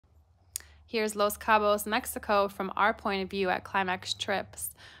Here's Los Cabos, Mexico from our point of view at Climax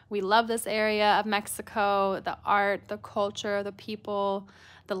Trips. We love this area of Mexico, the art, the culture, the people,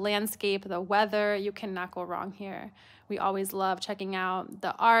 the landscape, the weather. You cannot go wrong here. We always love checking out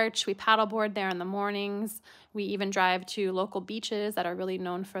the arch. We paddleboard there in the mornings. We even drive to local beaches that are really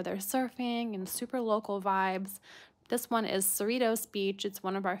known for their surfing and super local vibes. This one is Cerritos Beach. It's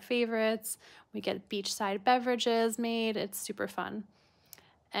one of our favorites. We get beachside beverages made. It's super fun.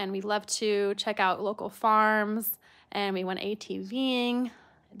 And we love to check out local farms, and we went ATVing.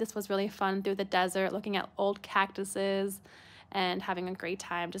 This was really fun through the desert, looking at old cactuses and having a great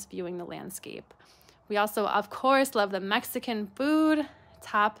time just viewing the landscape. We also, of course, love the Mexican food.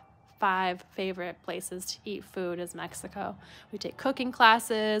 Top 5 favorite places to eat food is Mexico. We take cooking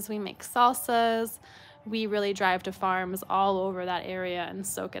classes, we make salsas, we really drive to farms all over that area and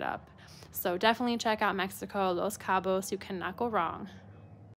soak it up. So definitely check out Mexico, Los Cabos. You cannot go wrong.